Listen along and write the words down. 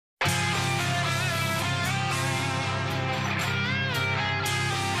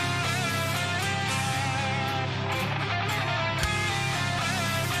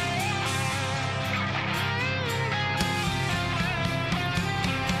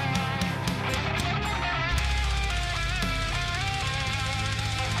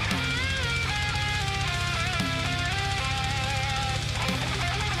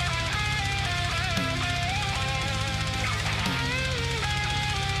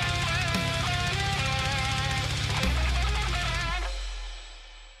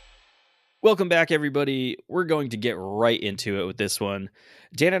Welcome back, everybody. We're going to get right into it with this one.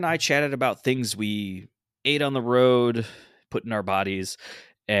 Dan and I chatted about things we ate on the road, put in our bodies,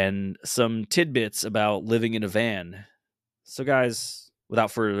 and some tidbits about living in a van. So, guys,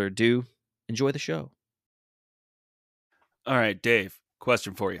 without further ado, enjoy the show. All right, Dave,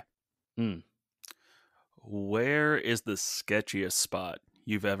 question for you. Hmm. Where is the sketchiest spot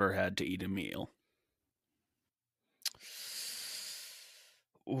you've ever had to eat a meal?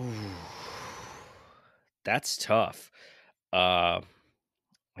 Ooh, that's tough. I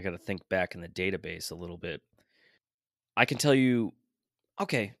got to think back in the database a little bit. I can tell you,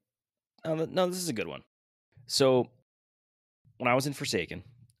 okay, no, this is a good one. So, when I was in Forsaken,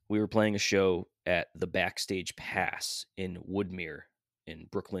 we were playing a show at the Backstage Pass in Woodmere in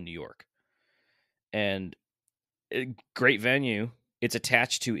Brooklyn, New York. And a great venue. It's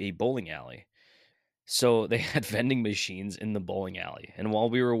attached to a bowling alley. So they had vending machines in the bowling alley. And while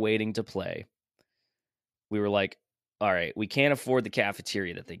we were waiting to play, we were like, all right, we can't afford the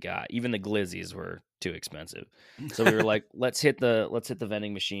cafeteria that they got. Even the glizzies were too expensive. So we were like, let's hit the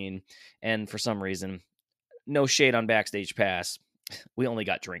vending machine. And for some reason, no shade on Backstage Pass, we only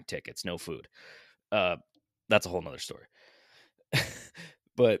got drink tickets, no food. That's a whole nother story.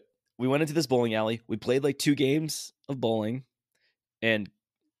 But we went into this bowling alley. We played like 2 games of bowling, and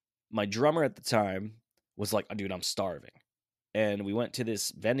my drummer at the time was like, dude, I'm starving. And we went to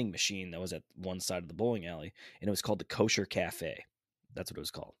this vending machine that was at one side of the bowling alley, and it was called the Kosher Cafe. That's what it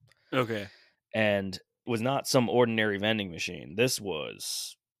was called. Okay. And it was not some ordinary vending machine. They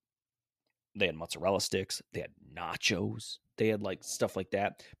had mozzarella sticks, they had nachos, they had like stuff like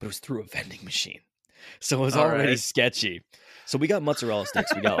that, but it was through a vending machine. So it was All already right. sketchy. So we got mozzarella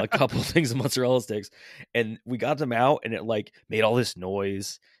sticks. We got a couple things of mozzarella sticks, and we got them out, and it like made all this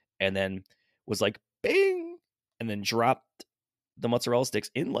noise, and then was like bing, and then dropped the mozzarella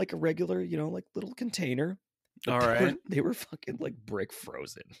sticks in like a regular, like little container. But All right. they were fucking like brick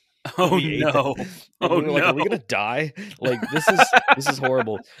frozen. Oh We ate them, no. and Oh we were like, "Are we no. gonna die? Like this is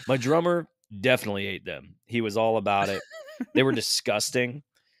horrible." My drummer definitely ate them. He was all about it. They were disgusting.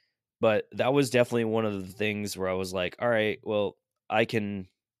 But that was definitely one of the things where I was like, all right, well, I can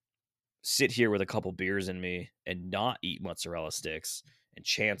sit here with a couple beers in me and not eat mozzarella sticks and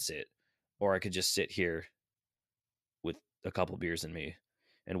chance it. Or I could just sit here with a couple beers in me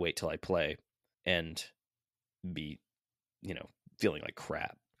and wait till I play and be, feeling like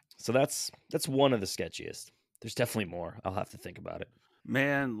crap. So that's one of the sketchiest. There's definitely more. I'll have to think about it.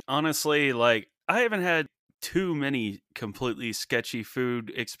 Man, honestly, like I haven't had too many completely sketchy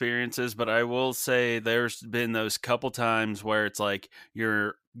food experiences, but I will say there's been those couple times where it's like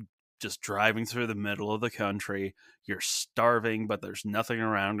you're just driving through the middle of the country. You're starving, but there's nothing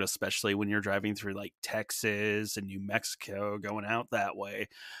around, especially when you're driving through like Texas and New Mexico, going out that way.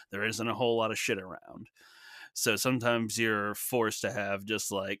 There isn't a whole lot of shit around. So sometimes you're forced to have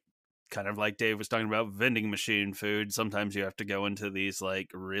just like, kind of like Dave was talking about vending machine food. Sometimes you have to go into these like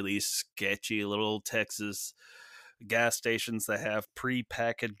really sketchy little Texas gas stations that have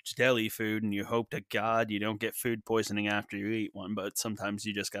pre-packaged deli food, and you hope to God you don't get food poisoning after you eat one, but sometimes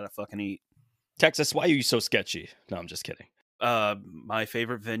you just gotta fucking eat. Texas, why are you so sketchy? No, I'm just kidding. My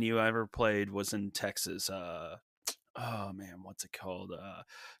favorite venue I ever played was in Texas. Oh man, what's it called?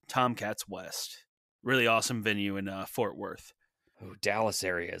 Tomcats West. Really awesome venue in Fort Worth. Oh, Dallas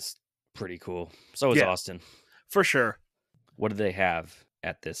area is pretty cool. So is Yeah, Austin. for sure. What do they have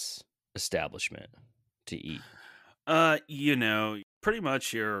at this establishment to eat? Pretty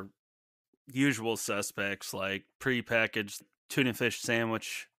much your usual suspects like prepackaged tuna fish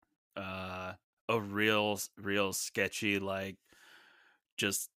sandwich, a real sketchy like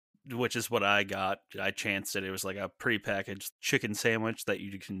just which is what I got. I chanced it. It was like a prepackaged chicken sandwich that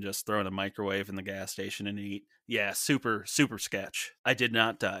you can just throw in the microwave in the gas station and eat. Yeah, super sketch. I did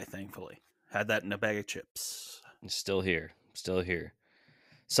not die, thankfully. Had that in a bag of chips. Still here. Still here.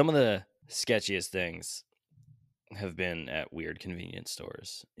 Some of the sketchiest things have been at weird convenience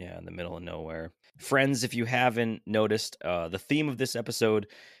stores. Yeah, in the middle of nowhere. Friends, if you haven't noticed, the theme of this episode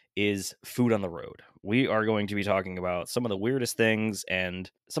is food on the road. We are going to be talking about some of the weirdest things and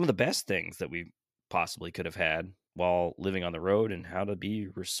some of the best things that we possibly could have had while living on the road, and how to be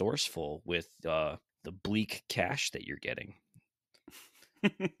resourceful with the bleak cash that you're getting.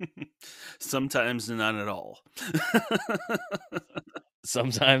 Sometimes not at all.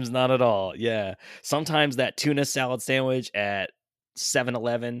 Sometimes not at all. Yeah. Sometimes that tuna salad sandwich at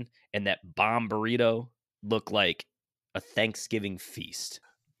 7-Eleven and that bomb burrito look like a Thanksgiving feast.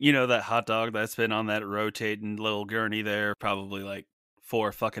 You know that hot dog that's been on that rotating little gurney there probably like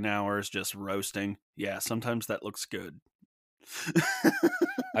 4 fucking hours just roasting. Yeah, sometimes that looks good.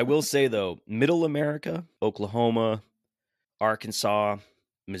 I will say though, Middle America, Oklahoma, Arkansas,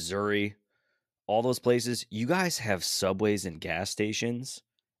 Missouri, all those places, you guys have subways and gas stations,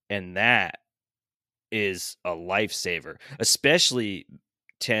 and that is a lifesaver, especially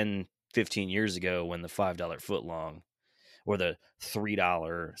 10, 15 years ago when the $5 footlong or the $3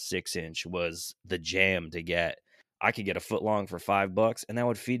 6-inch was the jam to get. I could get a footlong for $5 and that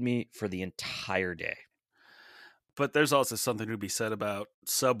would feed me for the entire day. But there's also something to be said about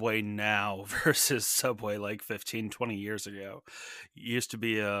Subway now versus Subway like 15, 20 years ago. It used to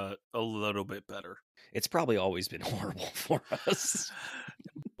be a little bit better. It's probably always been horrible for us.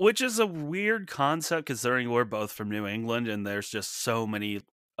 Which is a weird concept considering we're both from New England and there's just so many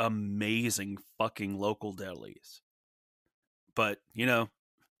amazing fucking local delis. But, you know,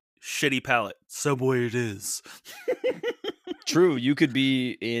 shitty palate. Subway it is. True, you could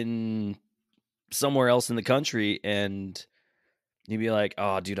be in somewhere else in the country and you'd be like,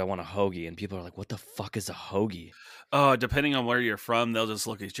 "Oh, dude, I want a hoagie." And people are like, "What the fuck is a hoagie?" Oh, depending on where you're from, they'll just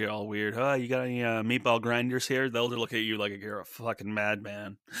look at you all weird. Oh, you got any meatball grinders here? They'll look at you like you're a fucking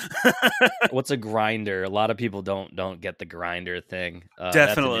madman. What's a grinder? A lot of people don't get the grinder thing. That's a New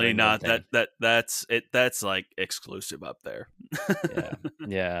Definitely England not. thing. That's it. That's like exclusive up there. Yeah.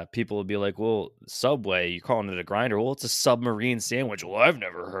 Yeah. People will be like, "Well, Subway, you calling it a grinder?" Well, it's a submarine sandwich. Well, I've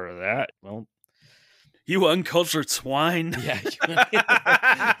never heard of that. Well, You uncultured swine. yeah.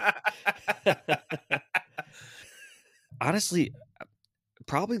 Honestly,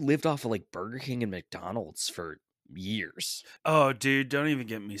 probably lived off of like Burger King and McDonald's for years. Oh, dude, don't even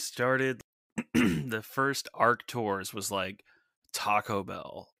get me started. The first ARC tours was like Taco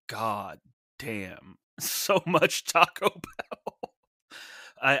Bell. God damn. So much Taco Bell.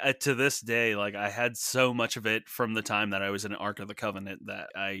 I to this day, like I had so much of it from the time that I was in Ark of the Covenant that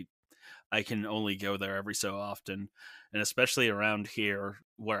I can only go there every so often. And especially around here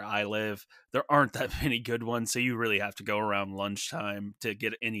where I live, there aren't that many good ones. So you really have to go around lunchtime to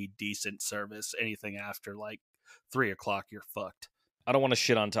get any decent service. Anything after like 3 o'clock, you're fucked. I don't want to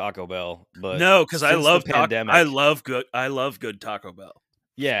shit on Taco Bell, but No, because I since love the pandemic, I love good Taco Bell.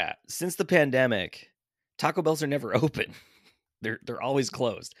 yeah, since the pandemic, Taco Bells are never open. They're always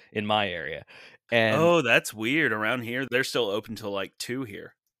closed in my area. And Oh, that's weird. Around here, they're still open till like 2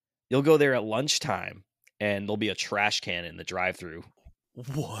 here. you'll go there at lunchtime and there'll be a trash can in the drive-through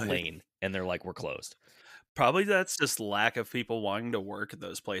What? lane and they're like, "We're closed." Probably that's just lack of people wanting to work at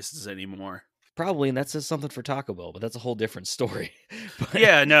those places anymore. Probably, and that says something for Taco Bell, but that's a whole different story. But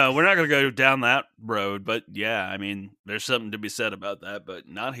Yeah, no, we're not going to go down that road, but yeah, I mean, there's something to be said about that, but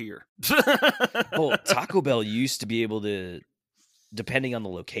not here. well, Taco Bell used to be able to, depending on the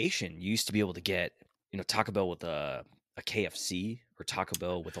location, you used to be able to get, Taco Bell with a KFC or Taco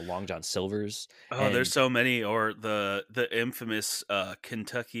Bell with a Long John Silver's. Oh, there's And so many, or the infamous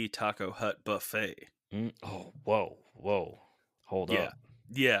Kentucky Taco Hut buffet. oh, whoa, hold Yeah, up.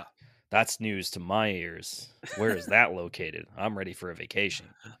 yeah. That's news to my ears. Where is that located? I'm ready for a vacation.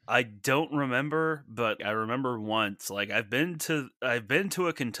 I don't remember, but I remember once. Like I've been to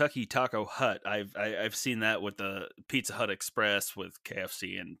a Kentucky Taco Hut. I've seen that with the Pizza Hut Express with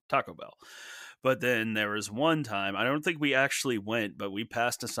KFC and Taco Bell. But then there was one time, I don't think we actually went, but we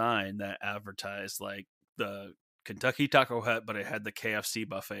passed a sign that advertised like the Kentucky Taco Hut, but it had the KFC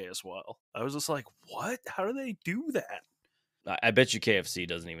buffet as well. I was just like, "What? How do they do that?" I bet you KFC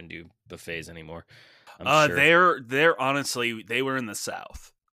doesn't even do buffets anymore. I'm sure. They're honestly, they were in the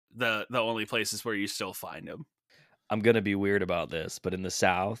South. The only places where you still find them. I'm gonna be weird about this, but in the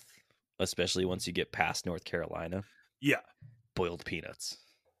South, especially once you get past North Carolina, Yeah, boiled peanuts.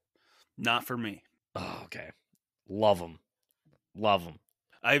 not for me. Oh, okay. Love them. Love them.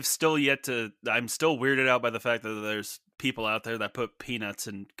 I'm still weirded out by the fact that there's people out there that put peanuts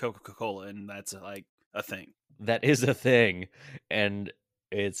in Coca-Cola, and that's like a thing. That is a thing, and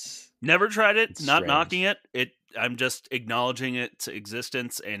it's Never tried it, not strange. knocking it. I'm just acknowledging its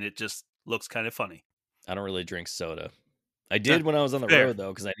existence, and it just looks kind of funny. I don't really drink soda. I did when I was on the Fair. road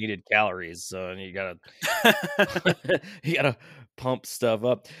though, because I needed calories. So you gotta you gotta pump stuff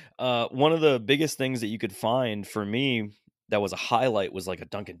up. One of the biggest things that you could find for me that was a highlight was like a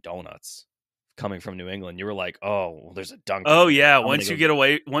Dunkin' Donuts. Coming from New England, you were like, "Oh, well, there's a Dunkin'." Oh yeah, I'm gonna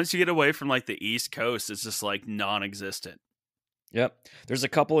once you get away from like the East Coast, it's just like non-existent. Yep, there's a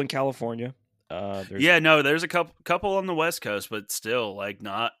couple in California. There's Yeah, no, there's a couple on the West Coast, but still like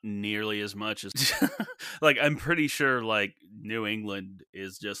not nearly as much as like I'm pretty sure like New England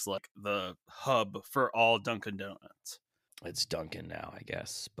is just like the hub for all Dunkin' Donuts it's Dunkin' now, I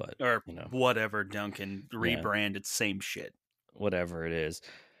guess, but or whatever Dunkin' rebranded, same shit. whatever it is.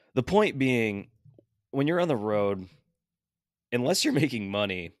 The point being, when you're on the road, unless you're making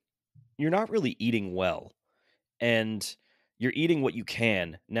money, you're not really eating well, and you're eating what you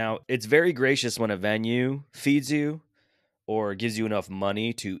can. Now, it's very gracious when a venue feeds you or gives you enough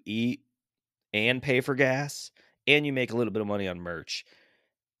money to eat and pay for gas, and you make a little bit of money on merch.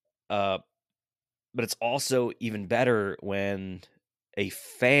 Uh, but it's also even better when a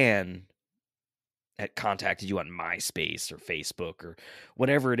fan had contacted you on MySpace or Facebook or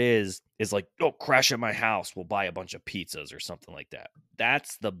whatever it is like, "Oh, crash at my house. We'll buy a bunch of pizzas," or something like that.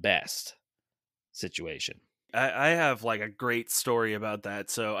 That's the best situation. I have like a great story about that.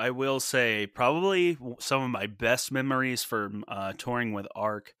 So I will say probably some of my best memories from touring with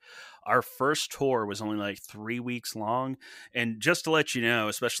Arc. Our first tour was only like 3 weeks long. And just to let you know,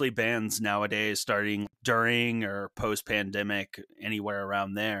 especially bands nowadays starting during or post pandemic, anywhere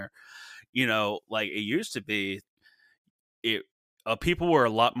around there, like it used to be, it people were a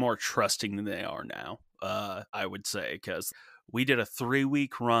lot more trusting than they are now. I would say because we did a 3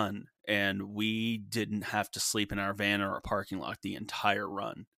 week run and we didn't have to sleep in our van or a parking lot the entire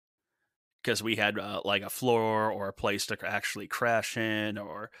run because we had like a floor or a place to actually crash in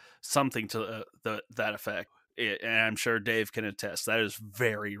or something to that effect. And I'm sure Dave can attest that is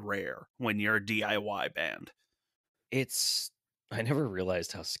very rare when you're a DIY band. It's I never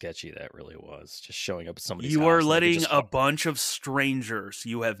realized how sketchy that really was, just showing up at somebody's You are house and they could letting just a bunch of strangers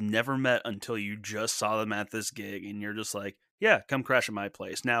you have never met until you just saw them at this gig, and you're just like, "Yeah, come crash at my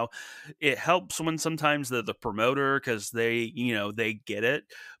place." Now, it helps when sometimes the promoter because they get it,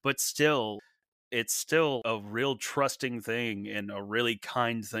 but still, it's still a real trusting thing and a really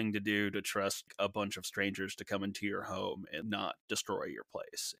kind thing to do to trust a bunch of strangers to come into your home and not destroy your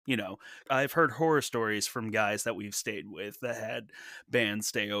place. I've heard horror stories from guys that we've stayed with that had bands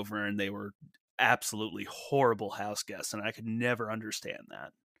stay over and they were absolutely horrible house guests, and I could never understand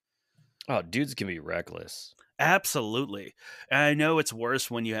that. oh, dudes can be reckless. Absolutely. And I know it's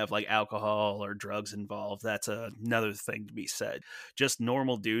worse when you have like alcohol or drugs involved. That's another thing to be said. Just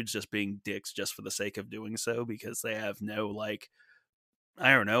normal dudes just being dicks just for the sake of doing so because they have no like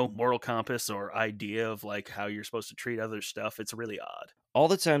I don't know, moral compass or idea of like how you're supposed to treat other stuff. It's really odd. All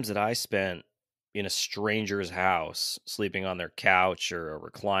the times that I spent in a stranger's house, sleeping on their couch or a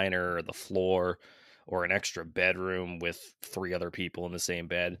recliner or the floor or an extra bedroom with 3 other people in the same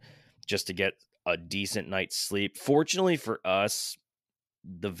bed just to get a decent night's sleep. Fortunately for us,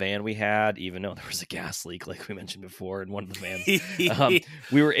 the van we had, even though there was a gas leak, like we mentioned before in one of the vans, um,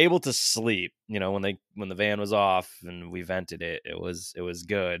 we were able to sleep. When the van was off and we vented it, it was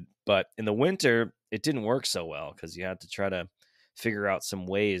good. But in the winter, it didn't work so well because you had to try to figure out some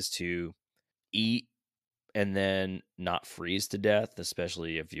ways to eat and then not freeze to death,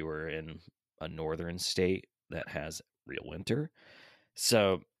 especially if you were in a northern state that has real winter.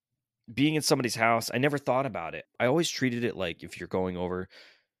 So being in somebody's house, I never thought about it. I always treated it like if you're going over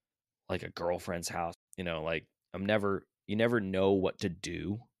like a girlfriend's house, like you never know what to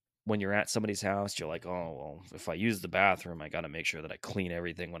do when you're at somebody's house. You're like, oh, well, if I use the bathroom, I got to make sure that I clean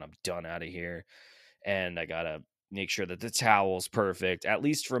everything when I'm done out of here. And I got to make sure that the towel's perfect, at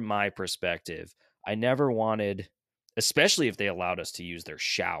least from my perspective. I never wanted, especially if they allowed us to use their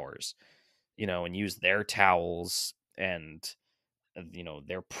showers, and use their towels and,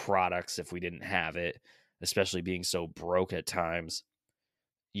 their products if we didn't have it, especially being so broke at times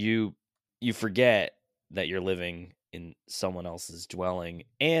you you forget that you're living in someone else's dwelling.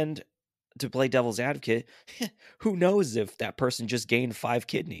 And to play devil's advocate, who knows if that person just gained 5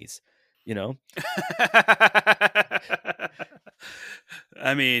 kidneys, you know?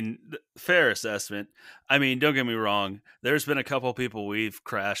 I mean, fair assessment. I mean, don't get me wrong. There's been a couple people we've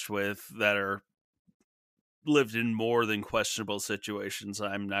crashed with that are lived in more than questionable situations.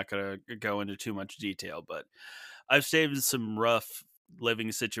 I'm not going to go into too much detail, but I've stayed in some rough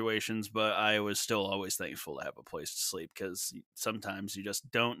living situations, but I was still always thankful to have a place to sleep because sometimes you just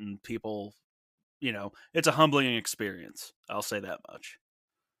don't, and people, it's a humbling experience. I'll say that much.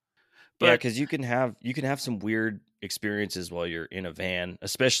 Yeah, But because you can have some weird experiences while you're in a van,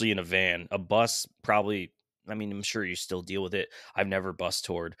 especially in a van. A bus probably, I mean, I'm sure you still deal with it. I've never bus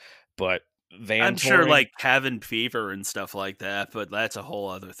toured, but van I'm sure touring, like cabin fever and stuff like that, but that's a whole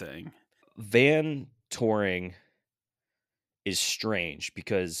other thing. van touring is strange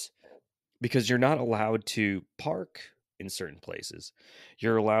because you're not allowed to park in certain places.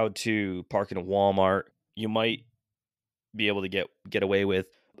 You're allowed to park in a Walmart. You might be able to get away with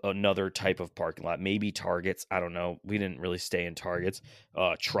another type of parking lot, maybe Targets. I don't know. We didn't really stay in Targets.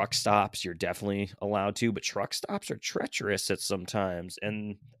 Truck stops, you're definitely allowed to, but truck stops are treacherous at sometimes,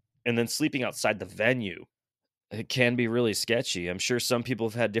 and then sleeping outside the venue. It can be really sketchy. I'm sure some people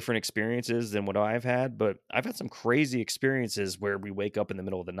have had different experiences than what I've had, but I've had some crazy experiences where we wake up in the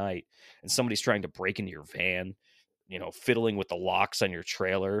middle of the night and somebody's trying to break into your van, fiddling with the locks on your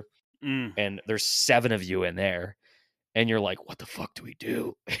trailer, Mm. and there's 7 of you in there, and you're like, "What the fuck do we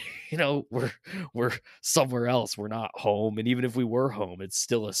do?" We're somewhere else. We're not home, and even if we were home, it's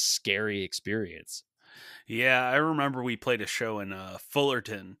still a scary experience. Yeah, I remember we played a show in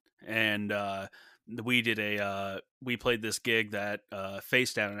Fullerton, and we played this gig that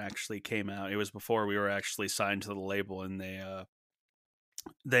Face Down actually came out. It was before we were actually signed to the label, and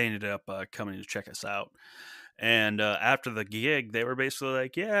they ended up coming to check us out. And after the gig, they were basically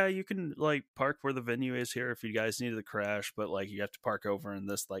like, "Yeah, you can like park where the venue is here if you guys needed to crash, but like you have to park over in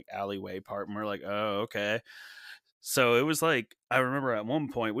this like alleyway part." And we're like, "Oh, okay." So it was like I remember at one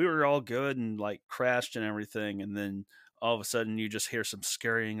point we were all good and like crashed and everything, and then all of a sudden you just hear some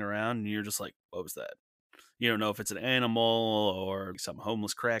scurrying around, and you're just like, "What was that?" You don't know if it's an animal or some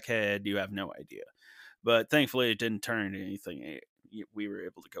homeless crackhead. You have no idea. But thankfully, it didn't turn into anything. We were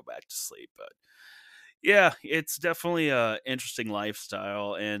able to go back to sleep. But yeah, it's definitely a interesting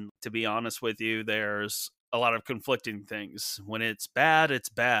lifestyle. And to be honest with you, there's a lot of conflicting things. When it's bad,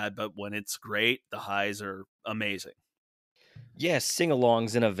 but when it's great, the highs are amazing. Yeah,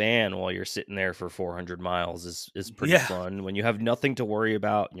 sing-alongs in a van while you're sitting there for 400 miles is pretty Yeah. fun. When you have nothing to worry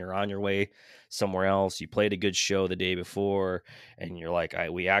about and you're on your way somewhere else, you played a good show the day before, and you're like,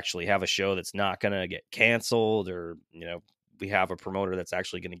 we actually have a show that's not gonna get canceled, or we have a promoter that's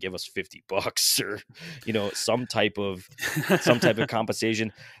actually gonna give us $50 or some type of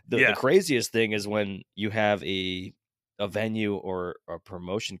compensation. The Yeah. craziest thing is when you have a venue or a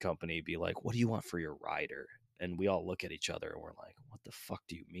promotion company be like, "What do you want for your rider?" And we all look at each other and we're like, "What the fuck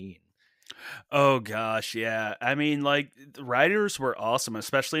do you mean?" Oh gosh, yeah. I mean, like the writers were awesome,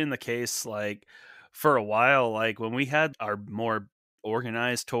 especially in the case like for a while, like when we had our more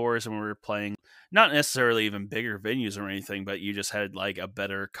organized tours and we were playing not necessarily even bigger venues or anything, but you just had like a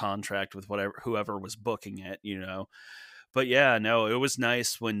better contract with whatever whoever was booking it. But yeah, no, it was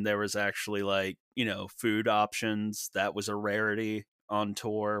nice when there was actually like, food options. That was a rarity on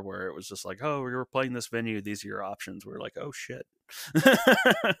tour where it was just like, oh, we were playing this venue. These are your options. We are like, oh shit.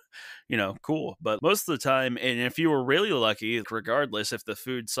 Cool. But most of the time, and if you were really lucky, regardless if the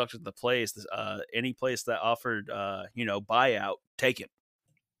food sucked at the place, any place that offered, buyout, take it.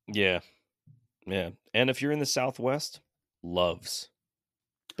 Yeah, yeah. And if you're in the Southwest, Loves.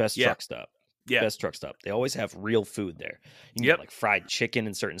 Best Yeah. truck stop. Yeah. Best truck stop. They always have real food there. You can get Yep. like fried chicken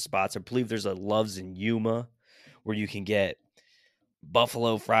in certain spots. I believe there's a Loves in Yuma where you can get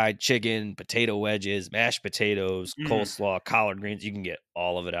buffalo fried chicken, potato wedges, mashed potatoes, Mm. coleslaw, collard greens. You can get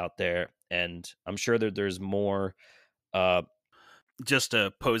all of it out there. And I'm sure that there's more. Uh, Just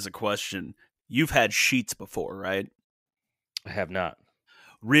to pose a question, you've had sheets before, right? I have not.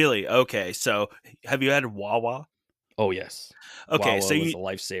 Really? Okay. So have you had Wawa? Oh, yes. Okay. So Wawa was you, a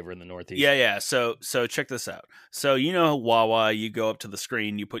lifesaver in the yeah, Northeast. yeah. So check this out. So Wawa, you go up to the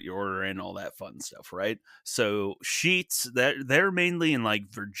screen, you put your order in, all that fun stuff, right? So Sheets, that they're mainly in like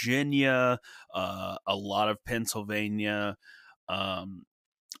Virginia, a lot of Pennsylvania, um,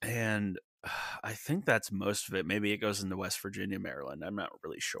 and I think that's most of it. Maybe it goes into West Virginia, Maryland. I'm not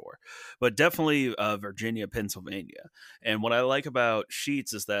really sure, but definitely Virginia, Pennsylvania. And what I like about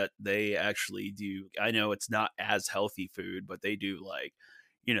Sheets is that they actually do. I know it's not as healthy food, but they do like.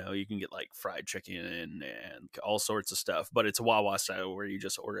 You can get like fried chicken and all sorts of stuff, but it's Wawa style where you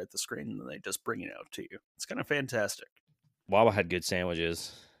just order at the screen and they just bring it out to you. It's kind of fantastic. Wawa had good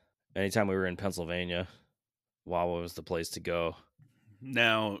sandwiches. Anytime we were in Pennsylvania, Wawa was the place to go.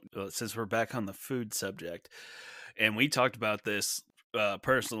 Now, since we're back on the food subject, and we talked about this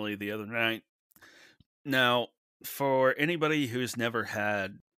personally the other night. Now, for anybody who's never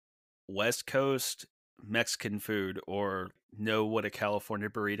had West Coast Mexican food or know what a California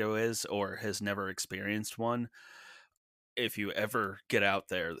burrito is or has never experienced one, if you ever get out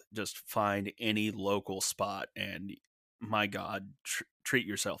there, just find any local spot and my God, treat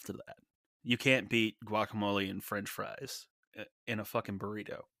yourself to that. You can't beat guacamole and french fries in a fucking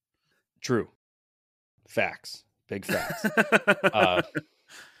burrito. True. Facts. Big facts. Uh,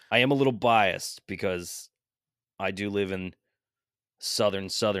 I am a little biased because I do live in Southern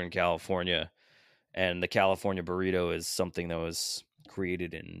California, and the California burrito is something that was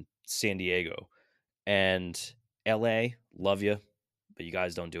created in San Diego. And LA, love you, but you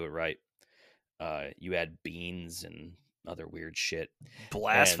guys don't do it right. You add beans and other weird shit. And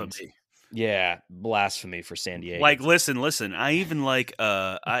Blasphemy. Yeah, blasphemy for San Like, Diegans. listen. I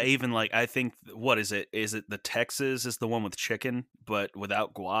think what is it? Is it the Texas is the one with chicken, but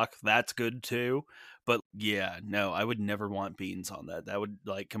without guac? That's good too. But yeah, no, I would never want beans on that. That would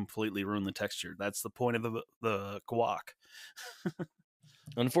like completely ruin the texture. That's the point of the guac.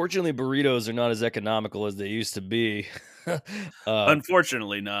 Unfortunately, burritos are not as economical as they used to be. uh,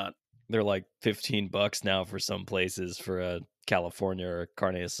 Unfortunately, not. they're like $15 now for some places for a California or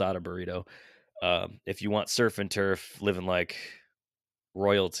carne asada burrito. If you want surf and turf, living like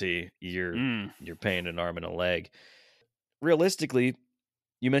royalty, Mm. you're paying an arm and a leg. Realistically,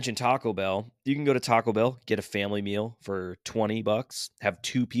 you mentioned Taco Bell. You can go to Taco Bell, get a family meal for $20, have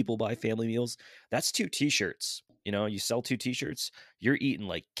two people buy family meals. That's two t-shirts. You know, you sell two t-shirts, you're eating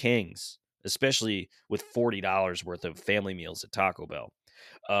like kings, especially with $40 worth of family meals at Taco Bell.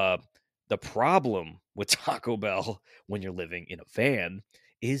 Uh, the problem with Taco Bell when you're living in a van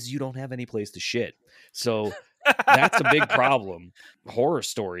is you don't have any place to shit. So that's a big problem. Horror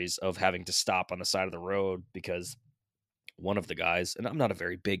stories of having to stop on the side of the road because one of the guys, and I'm not a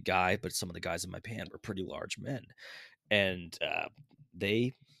very big guy, but some of the guys in my band were pretty large men, and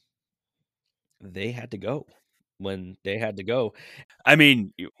they they had to go when they had to go. I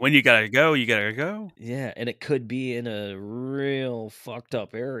mean, when you gotta go, you gotta go. Yeah, and it could be in a real fucked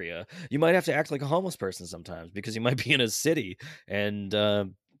up area. You might have to act like a homeless person sometimes because you might be in a city, and a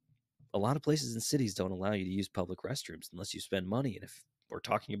lot of places in cities don't allow you to use public restrooms unless you spend money. And if we're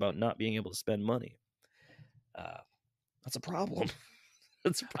talking about not being able to spend money, uh, that's a problem.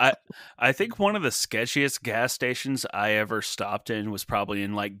 That's a I problem. I think one of the sketchiest gas stations I ever stopped in was probably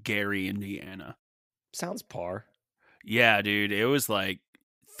in like Gary, Indiana. Sounds par. Yeah, dude, it was like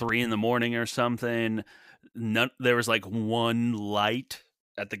 3 in the morning or something. There was like one light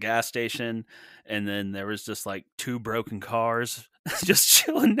at the gas station, and then there was just like two broken cars just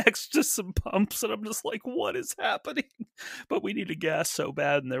chilling next to some pumps, and I'm just like, what is happening? But we needed gas so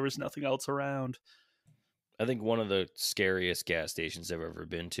bad, and there was nothing else around. I think one of the scariest gas stations I've ever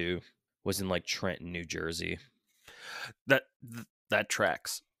been to was in like Trenton, New Jersey. That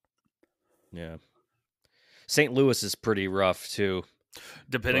tracks. Yeah. St. Louis is pretty rough too,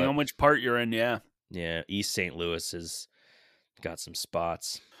 Depending but on which part you're in, yeah. yeah, East St. Louis has got some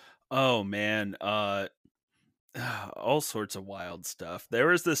spots. Oh man, all sorts of wild stuff. There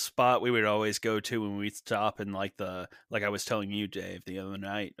was this spot we would always go to when we'd stop in like I was telling you, Dave, the other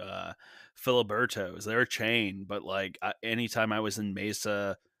night, Filiberto's. They're a chain, but like anytime I was in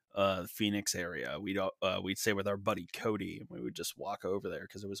Mesa, Phoenix area, we'd stay with our buddy Cody, and we would just walk over there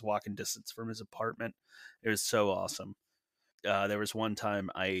because it was walking distance from his apartment. It was so awesome. There was one time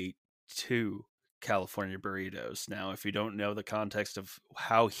I ate two California burritos. Now, if you don't know the context of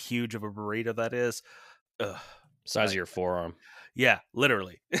how huge of a burrito that is, ugh, Size of your forearm. yeah,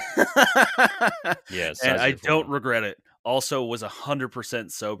 literally. Yeah, And size of I your don't forearm. regret it. Also was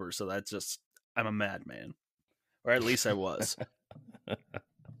 100% sober, so that's just I'm a madman. Or at least I was.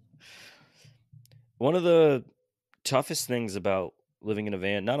 One of the toughest things about living in a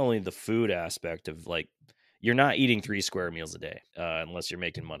van, not only the food aspect of like you're not eating 3 square meals a day unless you're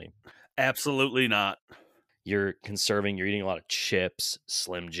making money. Absolutely not. You're conserving, you're eating a lot of chips,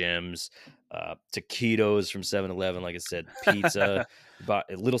 Slim Jims, taquitos from 7-Eleven, like I said, pizza.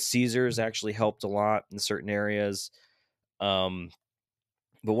 But Little Caesars actually helped a lot in certain areas. Um,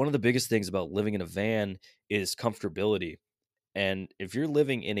 but one of the biggest things about living in a van is comfortability. And if you're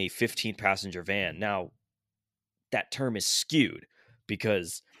living in a 15 passenger van, now that term is skewed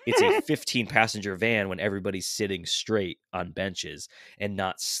because it's a 15 passenger van when everybody's sitting straight on benches and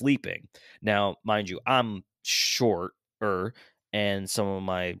not sleeping. Now, mind you, I'm shorter, and some of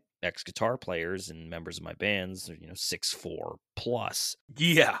my ex guitar players and members of my bands are, 6'4" plus.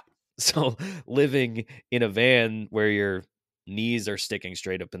 Yeah. So living in a van where your knees are sticking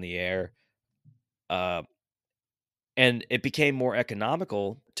straight up in the air, uh, and it became more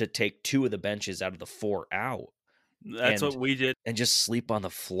economical to take two of the benches out of the four out That's what and we did. and just sleep on the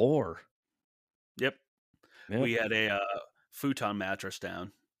floor. Yep. Yep. We had a futon mattress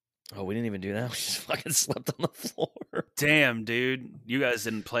down. Oh, we didn't even do that. We just fucking slept on the floor. Damn, dude. You guys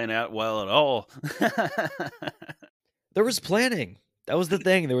didn't plan out well at all. There was planning. That was the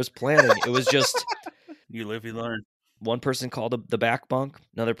thing. There was planning. It was just You live, you learn. one person called the back bunk,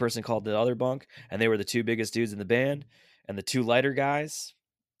 another person called the other bunk, and they were the two biggest dudes in the band. And the two lighter guys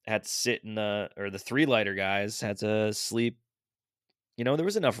had to sit in the three lighter guys had to sleep. There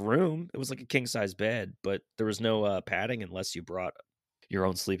was enough room. It was like a king size bed, but there was no padding unless you brought your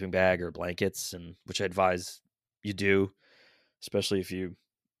own sleeping bag or blankets, and which I advise you do, especially if you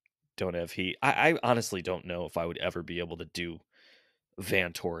don't have heat. I honestly don't know if I would ever be able to do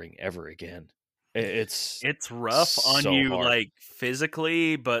van touring ever again. It's It's rough on so you, hard. like,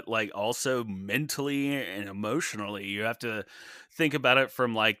 physically, but, like, also mentally and emotionally. You have to think about it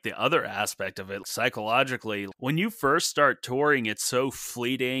from, like, the other aspect of it, psychologically. When you first start touring, it's so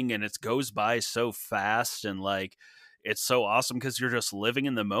fleeting and it goes by so fast and, like, it's so awesome because 'cause you're just living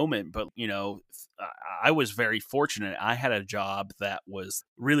in the moment, but, I was very fortunate. I had a job that was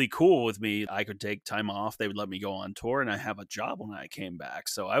really cool with me. I could take time off. They would let me go on tour, and I have a job when I came back.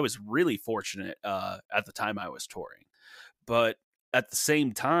 So I was really fortunate at the time I was touring. But at the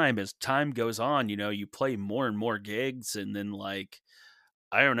same time, as time goes on, you play more and more gigs, and then like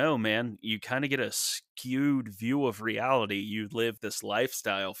I don't know, man. You kind of get a skewed view of reality. You live this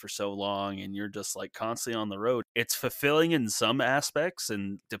lifestyle for so long and you're just like constantly on the road. It's fulfilling in some aspects,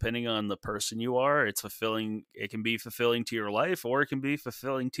 and depending on the person you are, it's fulfilling. It can be fulfilling to your life or it can be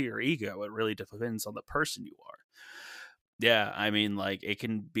fulfilling to your ego. It really depends on the person you are. Yeah, I mean, like it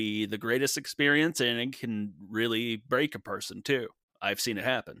can be the greatest experience and it can really break a person too. I've seen it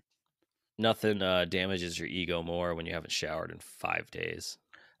happen. Nothing damages your ego more when you haven't showered in 5 days.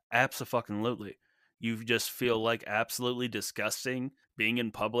 Abso-fucking-lutely. You just feel, like, absolutely disgusting. Being in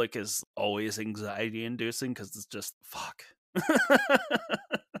public is always anxiety inducing because it's just fuck.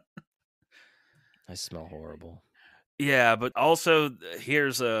 I smell horrible. Yeah, but also,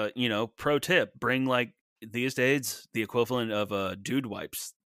 here's a, pro tip. Bring, like, these days, the equivalent of, dude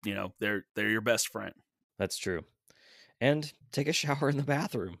wipes. They're your best friend. That's true. And take a shower in the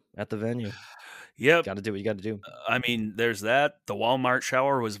bathroom at the venue. Yep. Got to do what you got to do. I mean, there's that. The Walmart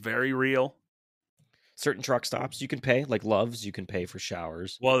shower was very real. Certain truck stops you can pay, like Love's, you can pay for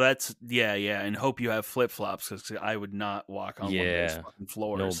showers. Well, that's yeah, and hope you have flip-flops because I would not walk on one of those Yeah. fucking No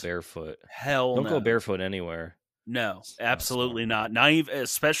floors. barefoot. Hell Don't go no. barefoot anywhere. No, It's not smart. absolutely not. Not even,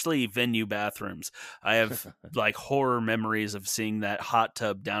 especially venue bathrooms. I have like horror memories of seeing that hot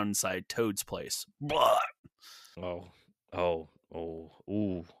tub down inside Toad's place. Blah. Oh. Oh. Oh.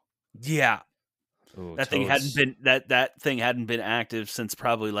 Ooh. Yeah, Ooh, that thing hadn't toads. been that thing hadn't been active since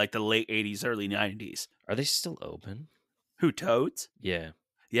probably like the late '80s, early '90s. Are they still open? Who, Toads? Yeah.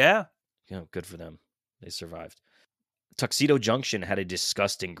 Yeah. Good for them. They survived. Tuxedo Junction had a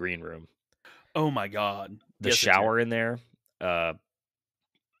disgusting green room. Oh my god. The Yes, it did. shower in there, uh,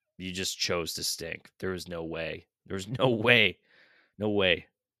 you just chose to stink. There was no way. There was no way. No way.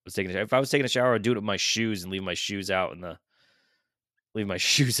 If I was taking a shower, I'd do it with my shoes and leave my shoes out in the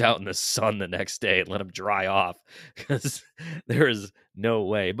sun the next day and let them dry off because there is no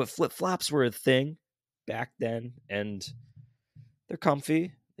way. But flip flops were a thing back then, and they're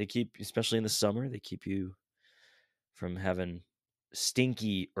comfy. They keep, especially in the summer, they keep you from having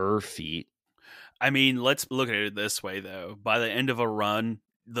stinky feet. I mean, let's look at it this way though. By the end of a run,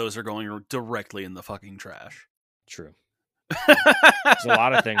 those are going directly in the fucking trash. True. There's a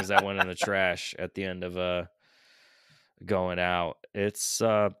lot of things that went in the trash at the end of going out. It's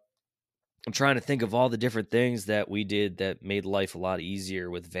I'm trying to think of all the different things that we did that made life a lot easier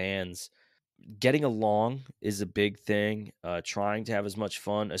with vans. Getting along is a big thing. Trying to have as much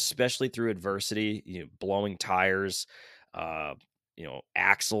fun, especially through adversity. Blowing tires, uh,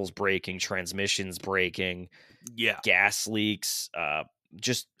 axles breaking, transmissions breaking, Yeah. gas leaks,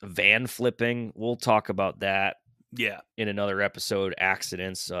 just van flipping. We'll talk about that Yeah. in another episode.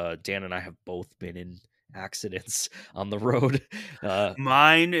 Accidents. Dan and I have both been in accidents on the road.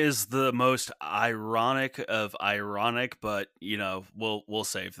 Mine is the most ironic of ironic, but we'll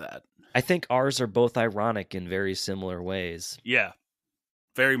save that. I think ours are both ironic in very similar ways. Yeah,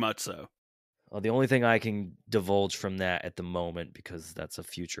 very much so. The only thing I can divulge from that at the moment, because that's a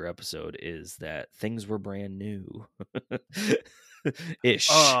future episode, is that things were brand new. Ish.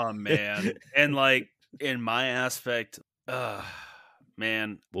 Oh man. And like in my aspect,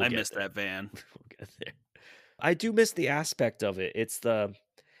 man, We'll I get miss there. that van. We'll get there. I do miss the aspect of it. It's the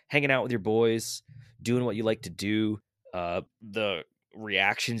hanging out with your boys, doing what you like to do, the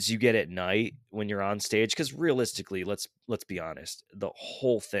reactions you get at night when you're on stage. Because realistically, let's be honest, the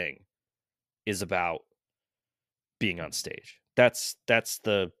whole thing is about being on stage. That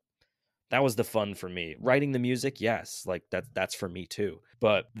was the fun for me. Writing the music, yes, like that's for me too.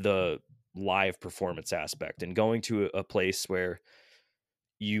 But the live performance aspect and going to a place where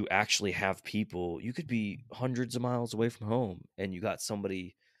you actually have people, you could be hundreds of miles away from home and you got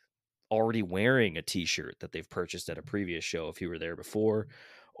somebody already wearing a t-shirt that they've purchased at a previous show if you were there before,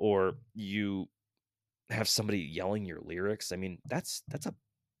 or you have somebody yelling your lyrics. I mean, that's a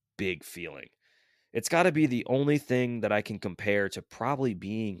big feeling. It's got to be the only thing that I can compare to probably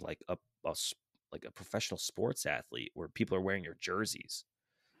being like like a professional sports athlete where people are wearing your jerseys.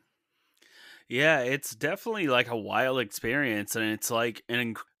 Yeah, it's definitely like a wild experience, and it's like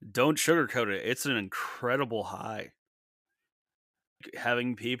don't sugarcoat it. It's an incredible high.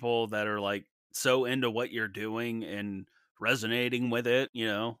 Having people that are like so into what you're doing and resonating with it,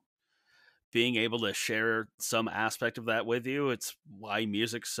 being able to share some aspect of that with you, it's why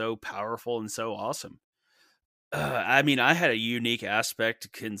music's so powerful and so awesome. I mean, I had a unique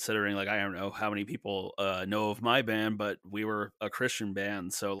aspect considering, like, I don't know how many people know of my band, but we were a Christian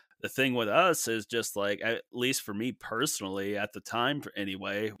band. So the thing with us is just like, at least for me personally, at the time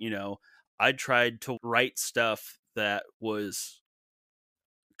anyway, I tried to write stuff that was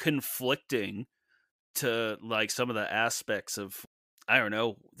conflicting to like some of the aspects of, I don't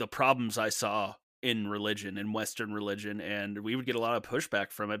know, the problems I saw in religion and Western religion, and we would get a lot of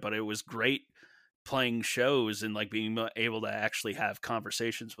pushback from it, but it was great playing shows and like being able to actually have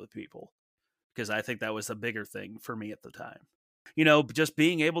conversations with people, because I think that was a bigger thing for me at the time. Just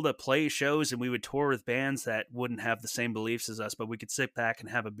being able to play shows, and we would tour with bands that wouldn't have the same beliefs as us, but we could sit back and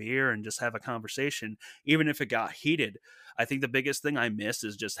have a beer and just have a conversation, even if it got heated. I think the biggest thing I miss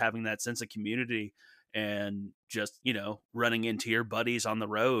is just having that sense of community and just, running into your buddies on the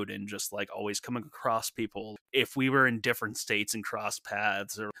road and just like always coming across people. If we were in different states and cross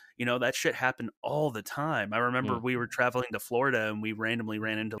paths, or, that shit happened all the time. I remember Mm. we were traveling to Florida and we randomly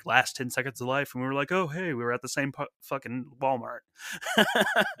ran into Last 10 Seconds of Life, and we were like, oh, hey, we were at the same fucking Walmart.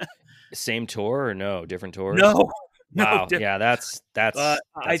 Same tour or no, different tours? No, no, Wow, yeah, that's I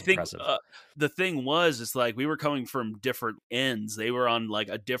that's think impressive. the thing was, it's like we were coming from different ends. They were on like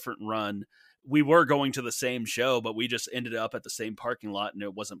a different run. We were going to the same show, but we just ended up at the same parking lot, and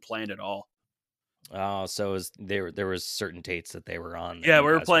it wasn't planned at all. Oh, so there was certain dates that they were on that Yeah, you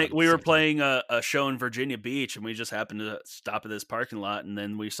guys were on at we the were same time. playing a show in Virginia Beach, and we just happened to stop at this parking lot, and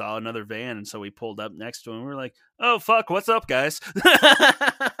then we saw another van, and so we pulled up next to him. We were like, "Oh fuck, what's up, guys?"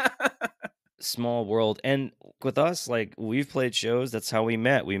 Small world, and with us, like, we've played shows, that's how we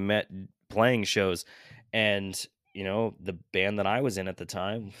met. We met playing shows, and, the band that I was in at the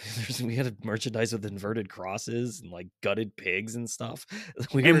time, we had a merchandise with inverted crosses and, like, gutted pigs and stuff.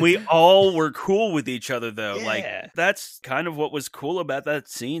 We And were we all were cool with each other, though. Like, Yeah. that's kind of what was cool about that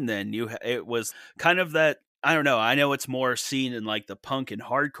scene then. It was kind of that, I don't know, I know it's more seen in, like, the punk and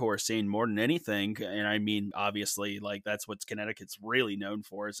hardcore scene more than anything, and I mean, obviously, like, that's what Connecticut's really known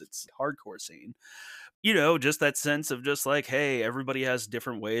for, is its hardcore scene. Just that sense of just like, hey, everybody has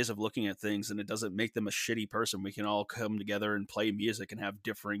different ways of looking at things, and it doesn't make them a shitty person. We can all come together and play music and have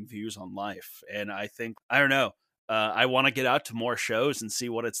differing views on life. And I think, I don't know, I want to get out to more shows and see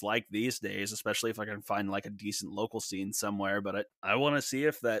what it's like these days, especially if I can find like a decent local scene somewhere. But I want to see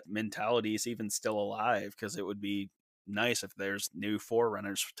if that mentality is even still alive, because it would be nice if there's new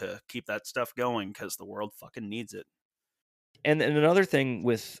forerunners to keep that stuff going, because the world fucking needs it. And another thing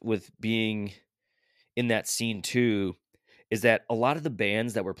with being in that scene too, is that a lot of the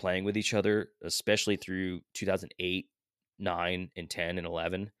bands that were playing with each other, especially through 2008, 9, and 10, and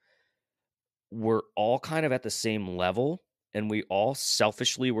 11, were all kind of at the same level, and we all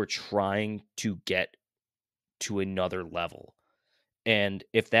selfishly were trying to get to another level. And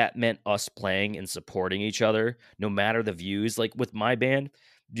if that meant us playing and supporting each other, no matter the views, like with my band,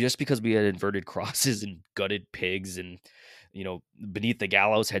 just because we had inverted crosses and gutted pigs and Beneath the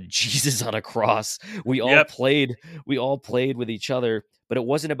Gallows had Jesus on a cross, Yep. we all played with each other, but it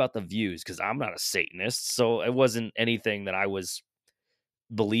wasn't about the views because I'm not a Satanist, so it wasn't anything that I was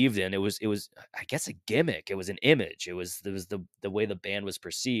believed in. It was I guess a gimmick. It was an image. It was the way the band was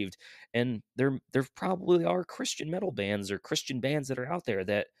perceived. And there probably are Christian metal bands or Christian bands that are out there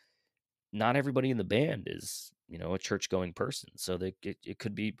that not everybody in the band is, a church going person. So it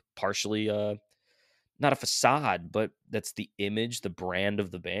could be partially not a facade, but that's the image, the brand of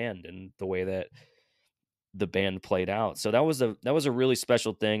the band and the way that the band played out. So that was a really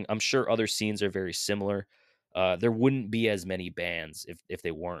special thing. I'm sure other scenes are very similar. There wouldn't be as many bands if they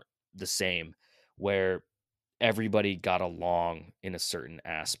weren't the same, where everybody got along in a certain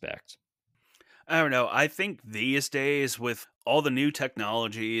aspect. I don't know. I think these days, with all the new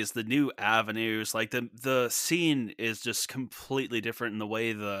technologies, the new avenues, like the scene is just completely different, and the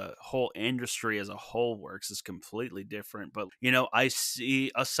way the whole industry as a whole works is completely different. But I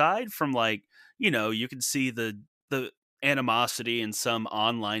see, aside from like, you can see the animosity in some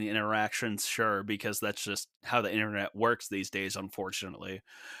online interactions, sure, because that's just how the internet works these days, unfortunately.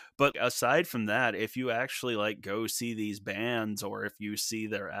 But aside from that, if you actually like go see these bands, or if you see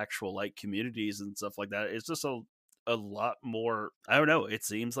their actual like communities and stuff like that, it's just a lot more, I don't know, it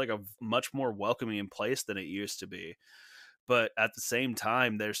seems like a much more welcoming place than it used to be. But at the same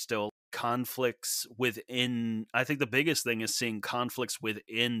time, there's still conflicts within. I think the biggest thing is seeing conflicts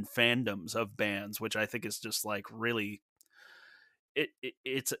within fandoms of bands, which I think is just like really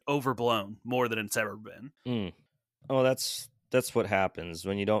it's overblown more than it's ever been. Mm. Oh, that's what happens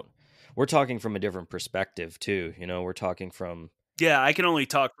when you don't. We're talking from a different perspective too. We're talking from, Yeah, I can only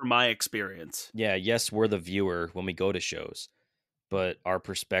talk from my experience. yeah, yes, we're the viewer when we go to shows, but our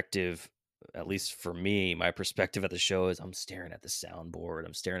perspective, at least for me, my perspective at the show is I'm staring at the soundboard,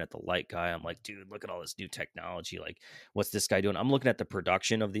 I'm staring at the light guy. I'm like, dude, look at all this new technology. Like, what's this guy doing? I'm looking at the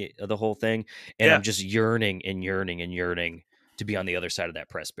production of the whole thing, and Yeah, I'm just yearning and yearning and yearning to be on the other side of that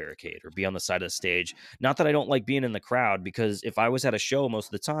press barricade or be on the side of the stage. Not that I don't like being in the crowd, because if I was at a show most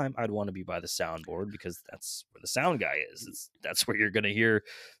of the time, I'd want to be by the soundboard because that's where the sound guy is. That's where you're going to hear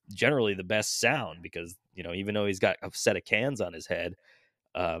generally the best sound, because even though he's got a set of cans on his head,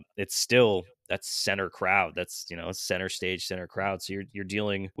 it's still, that's center crowd. That's center stage, center crowd. So you're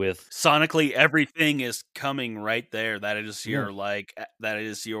dealing with, sonically everything is coming right there. That is yeah, your that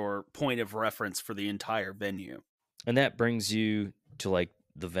is your point of reference for the entire venue. and that brings you to like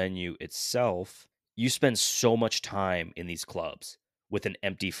the venue itself. You spend so much time in these clubs with an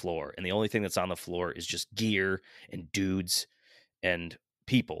empty floor, and the only thing that's on the floor is just gear and dudes and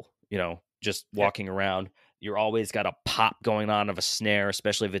people, just Yeah. walking around. You're always got a pop going on of a snare,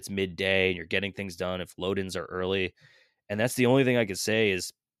 especially if it's midday and you're getting things done, if load-ins are early. And that's the only thing I could say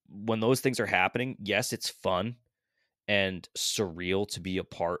is when those things are happening, yes, it's fun and surreal to be a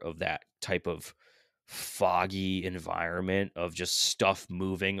part of that type of foggy environment of just stuff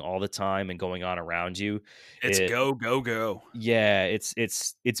moving all the time and going on around you. It's It go, go, go. Yeah,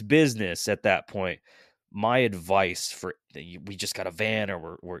 it's business at that point. My advice for, we just got a van,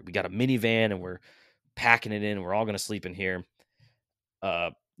 or we got a minivan and we're packing it in. We're all going to sleep in here.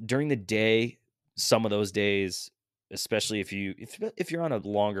 Uh, During the day, some of those days, especially if you're on a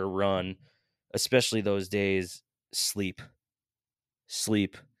longer run, especially those days, sleep,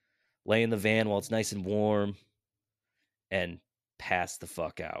 sleep, lay in the van while it's nice and warm, and pass the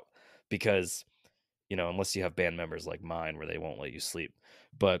fuck out, because unless you have band members like mine where they won't let you sleep.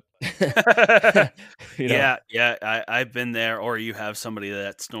 But you know, Yeah, yeah, I've been there. Or you have somebody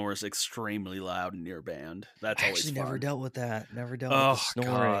that snores extremely loud in your band. That's I always actually never fun. dealt with that. Never dealt with the Oh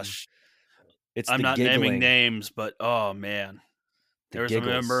snoring. gosh, It's I'm the not naming giggling. names, but oh man, The there was a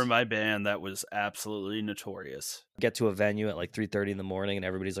member in giggles. my band that was absolutely notorious. Get to a venue at like 3:30 in the morning, and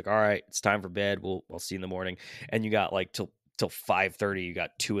everybody's like, "All right, it's time for bed. We'll see you in the morning." And you got like till 5:30. You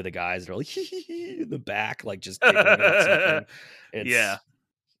got two of the guys that are like in the back, like just giggling about something. Yeah, It's,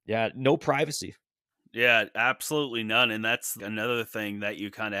 yeah, no privacy. yeah, absolutely none. And that's another thing that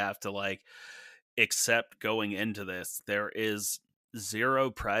you kind of have to like accept going into this. There is zero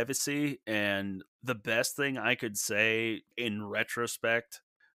privacy. And the best thing I could say in retrospect,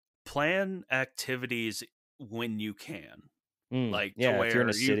 plan activities when you can. Like to Yeah, if you're in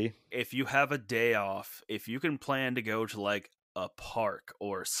a where city, if you have a day off, if you can plan to go to like a park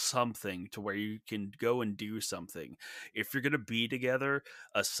or something to where you can go and do something. If you're going to be together,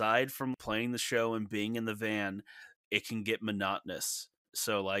 aside from playing the show and being in the van, it can get monotonous.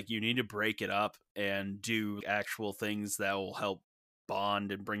 So like you need to break it up and do actual things that will help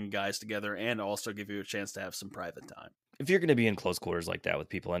bond and bring guys together and also give you a chance to have some private time. if you're going to be in close quarters like that with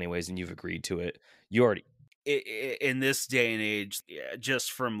people anyways, and you've agreed to it, you already. In this day and age, yeah,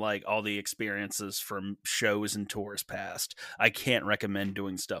 just from like all the experiences from shows and tours past, I can't recommend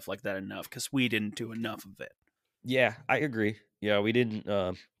doing stuff like that enough because we didn't do enough of it. Yeah, I agree. Yeah, we didn't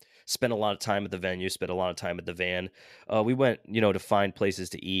spend a lot of time at the venue, spent a lot of time at the van. We went, to find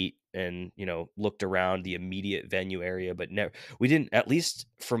places to eat and, looked around the immediate venue area, but never, we didn't, at least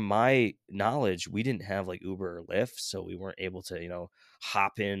from my knowledge, we didn't have like Uber or Lyft. So we weren't able to,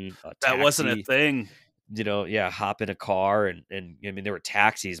 hop in a That wasn't a taxi, thing. yeah, hop in a car. And I mean, there were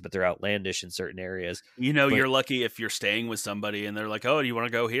taxis, but they're outlandish in certain areas. You know, But you're lucky if you're staying with somebody and they're like, "Oh, do you want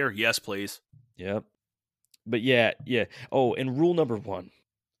to go here?" Yes, please. yeah, but yeah, yeah. Oh, and rule number one,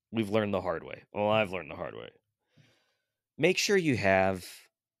 we've learned the hard way. Well, I've learned the hard way. Make sure you have,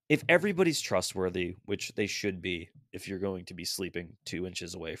 if everybody's trustworthy, which they should be, if you're going to be sleeping 2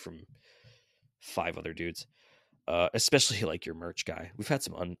 inches away from five other dudes, especially like your merch guy. We've had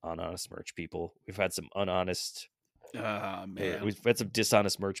some unhonest merch people. We've had some unhonest, Ah, or man. we've had some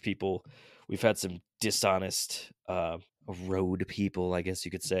dishonest merch people. We've had some dishonest road people, I guess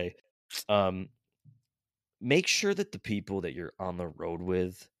you could say. Um, Make sure that the people that you're on the road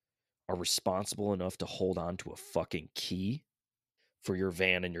with are responsible enough to hold on to a fucking key for your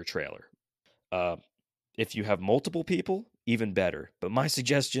van and your trailer. Uh, if you have multiple people, even better. But my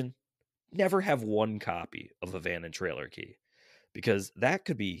suggestion, never have one copy of a van and trailer key, because that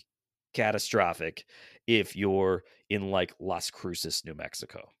could be catastrophic if you're in like Las Cruces, New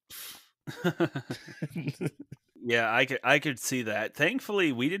Mexico. Yeah, I could see that.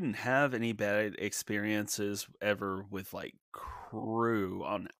 Thankfully, we didn't have any bad experiences ever with like crew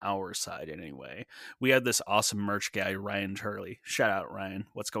on our side anyway. We had this awesome merch guy, Ryan Turley. Shout out Ryan.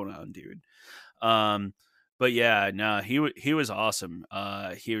 What's going on, dude? Um but yeah, no, he was awesome.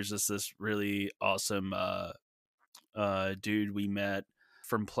 He was just this really awesome dude we met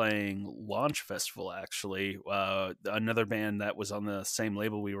from playing Launch Festival, actually. Another band that was on the same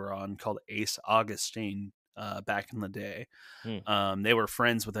label we were on called Ace Augustine back in the day. Hmm. They were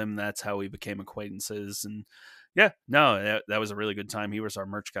friends with him. That's how we became acquaintances. And yeah, no, that was a really good time. He was our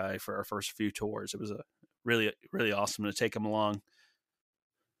merch guy for our first few tours. It was a really, really awesome to take him along.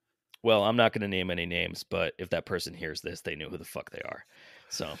 Well, I'm not going to name any names, but if that person hears this, they know who the fuck they are.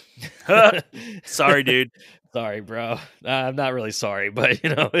 So, Sorry, dude. sorry, bro. I'm not really sorry, but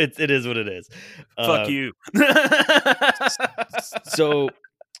it is what it is. Fuck Uh, you. so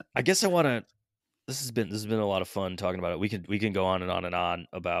I guess I want to. This has been a lot of fun talking about it. We can go on and on and on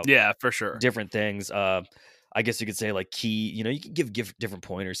about Yeah, for sure. different things. I guess you could say like key. You can give different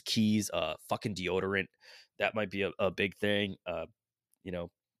pointers, keys, fucking deodorant. That might be a big thing. You know,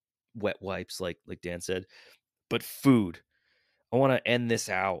 wet wipes, like Dan said. But food. I want to end this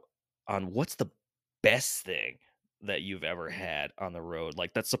out on what's the best thing that you've ever had on the road,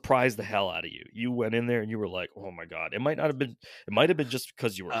 like that surprised the hell out of you. You went in there and you were like, "Oh my god!" It might not have been. It might have been just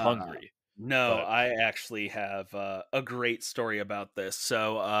because you were Uh, hungry, no, but I actually have a great story about this.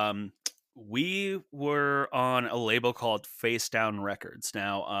 So, we were on a label called Face Down Records.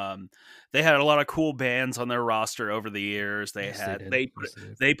 Now, they had a lot of cool bands on their roster over the years. They yes, they had did. they put Yes, they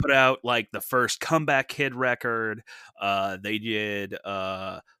did. they put out like the first Comeback Kid record. They did.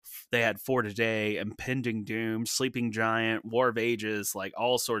 They had For Today, Impending Doom, Sleeping Giant, War of Ages, like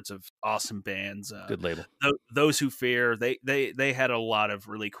all sorts of awesome bands. Good label. Those Who Fear, they had a lot of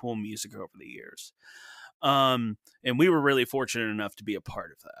really cool music over the years. And we were really fortunate enough to be a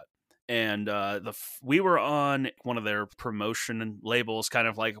part of that. And we were on one of their promotion labels, kind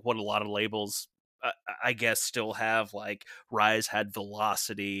of like what a lot of labels, I guess, still have. Like Rise had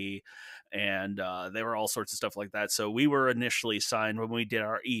Velocity, and there were all sorts of stuff like that. So we were initially signed when we did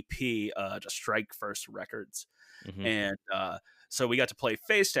our EP to Strike First Records, Hmm. and so we got to play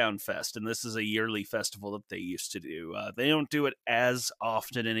Face Down Fest, and this is a yearly festival that they used to do. They don't do it as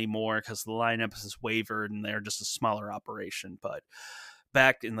often anymore because the lineup has wavered and they're just a smaller operation. But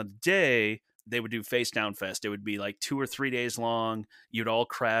back in the day, they would do Face Down Fest. It would be like 2 or 3 days long. You'd all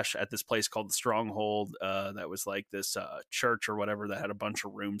crash at this place called the Stronghold. That was like this church or whatever that had a bunch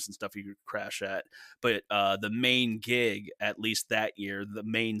of rooms and stuff you could crash at. But the main gig, at least that year, the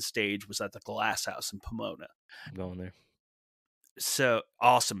main stage was at the Glass House in Pomona. I'm going there. So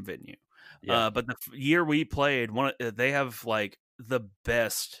awesome venue. Yeah. But the year we played, they have like the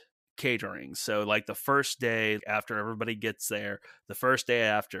best catering. So like the first day after everybody gets there, the first day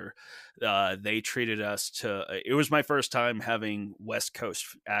after, they treated us to. It was my first time having West Coast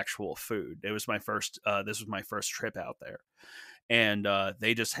actual food. It was my first. This was my first trip out there, and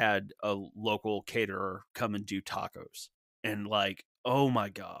they just had a local caterer come and do tacos, and like, oh my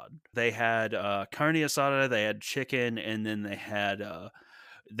god, they had carne asada, they had chicken, and then they had a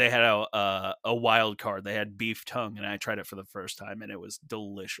wild card. They had beef tongue, and I tried it for the first time, and it was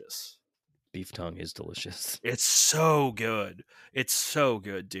delicious. Beef tongue is delicious. It's so good. It's so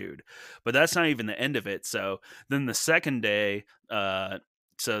good, dude. But that's not even the end of it. So then the second day,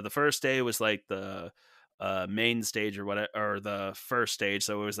 so the first day was like the main stage or whatever, or the first stage.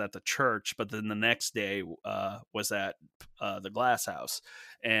 So it was at the church. But then the next day was at the Glass House,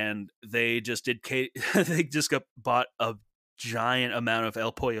 and they just did. They just bought a giant amount of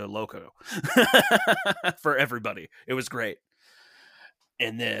El Pollo Loco for everybody. It was great.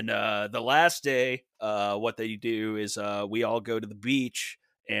 And then the last day, what they do is we all go to the beach,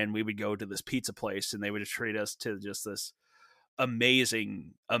 and we would go to this pizza place, and they would treat us to just this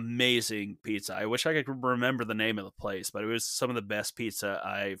amazing, amazing pizza. I wish I could remember the name of the place, but it was some of the best pizza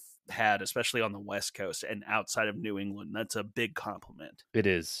I've had, especially on the West Coast and outside of New England. That's a big compliment. It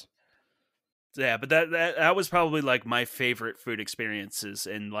is. Yeah, but that was probably like my favorite food experiences,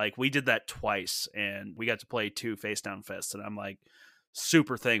 and like we did that twice, and we got to play 2 Face Down Fests, and I'm like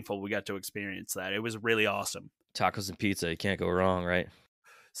super thankful we got to experience that. It was really awesome. Tacos and pizza. You can't go wrong, right?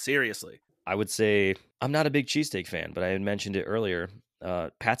 Seriously. I would say I'm not a big cheesesteak fan, but I had mentioned it earlier.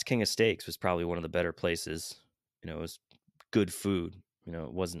 Pat's King of Steaks was probably one of the better places. It was good food.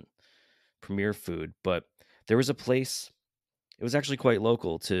 It wasn't premier food, but there was a place. It was actually quite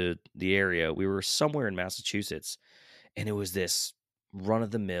local to the area. We were somewhere in Massachusetts, and it was this run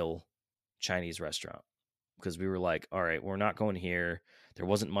of the mill. Chinese restaurant because we were like, all right, we're not going here. There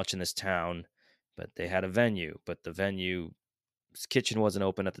wasn't much in this town, but they had a venue, but the venue's kitchen wasn't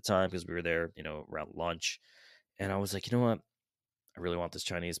open at the time because we were there, around lunch. And I was like, you know what? I really want this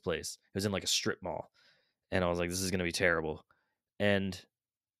Chinese place. It was in like a strip mall. And I was like, this is going to be terrible. And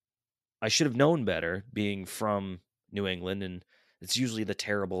I should have known better being from New England, and it's usually the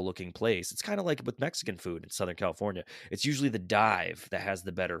terrible looking place. It's kind of like with Mexican food in Southern California. It's usually the dive that has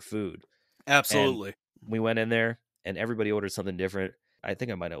the better food. And Absolutely. we went in there and everybody ordered something different. I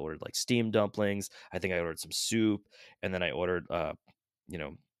think I might have ordered like steamed dumplings. I think I ordered some soup. And then I ordered, you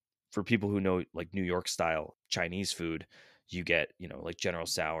know, for people who know like New York style Chinese food, you get, like General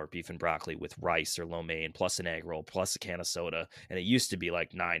Sour beef and broccoli with rice or lo mein, plus an egg roll, plus a can of soda. And it used to be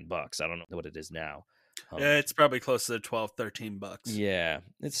like $9. I don't know what it is now. It's probably close to 12, $13. Yeah,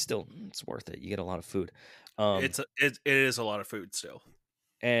 it's worth it. You get a lot of food. It is a lot of food still.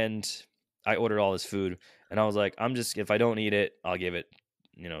 And I ordered all this food, and I was like, if I don't eat it, I'll give it,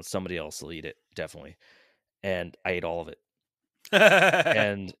 somebody else will eat it, definitely. And I ate all of it.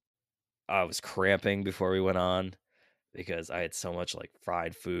 And I was cramping before we went on because I had so much like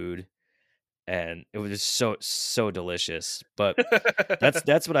fried food, and it was just so delicious. But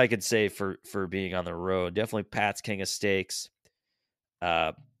that's what I could say for being on the road. Definitely Pat's King of Steaks.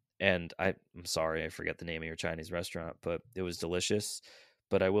 And I'm sorry, I forget the name of your Chinese restaurant, but it was delicious.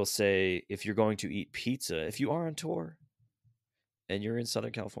 But I will say, if you're going to eat pizza, if you are on tour and you're in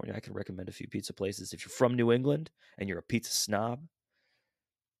Southern California, I can recommend a few pizza places. If you're from New England and you're a pizza snob,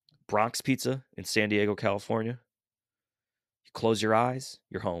 Bronx Pizza in San Diego, California. You close your eyes,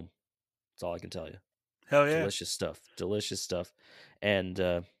 you're home. That's all I can tell you. Hell yeah. Delicious stuff. Delicious stuff. And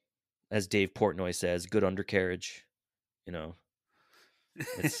as Dave Portnoy says, good undercarriage.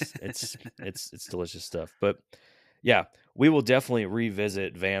 It's delicious stuff. But yeah, we will definitely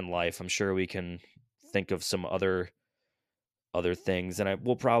revisit van life. I'm sure we can think of some other things, and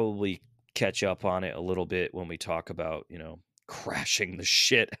we'll probably catch up on it a little bit when we talk about crashing the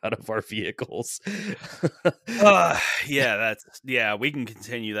shit out of our vehicles. Yeah, we can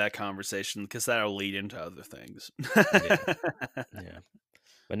continue that conversation because that'll lead into other things. Yeah.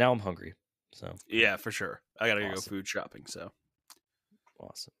 But now I'm hungry. So yeah, for sure. I gotta go awesome. food shopping. So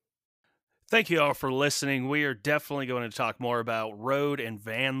Awesome. thank you all for listening. We are definitely going to talk more about road and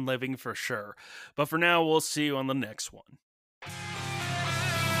van living for sure. But for now, we'll see you on the next one.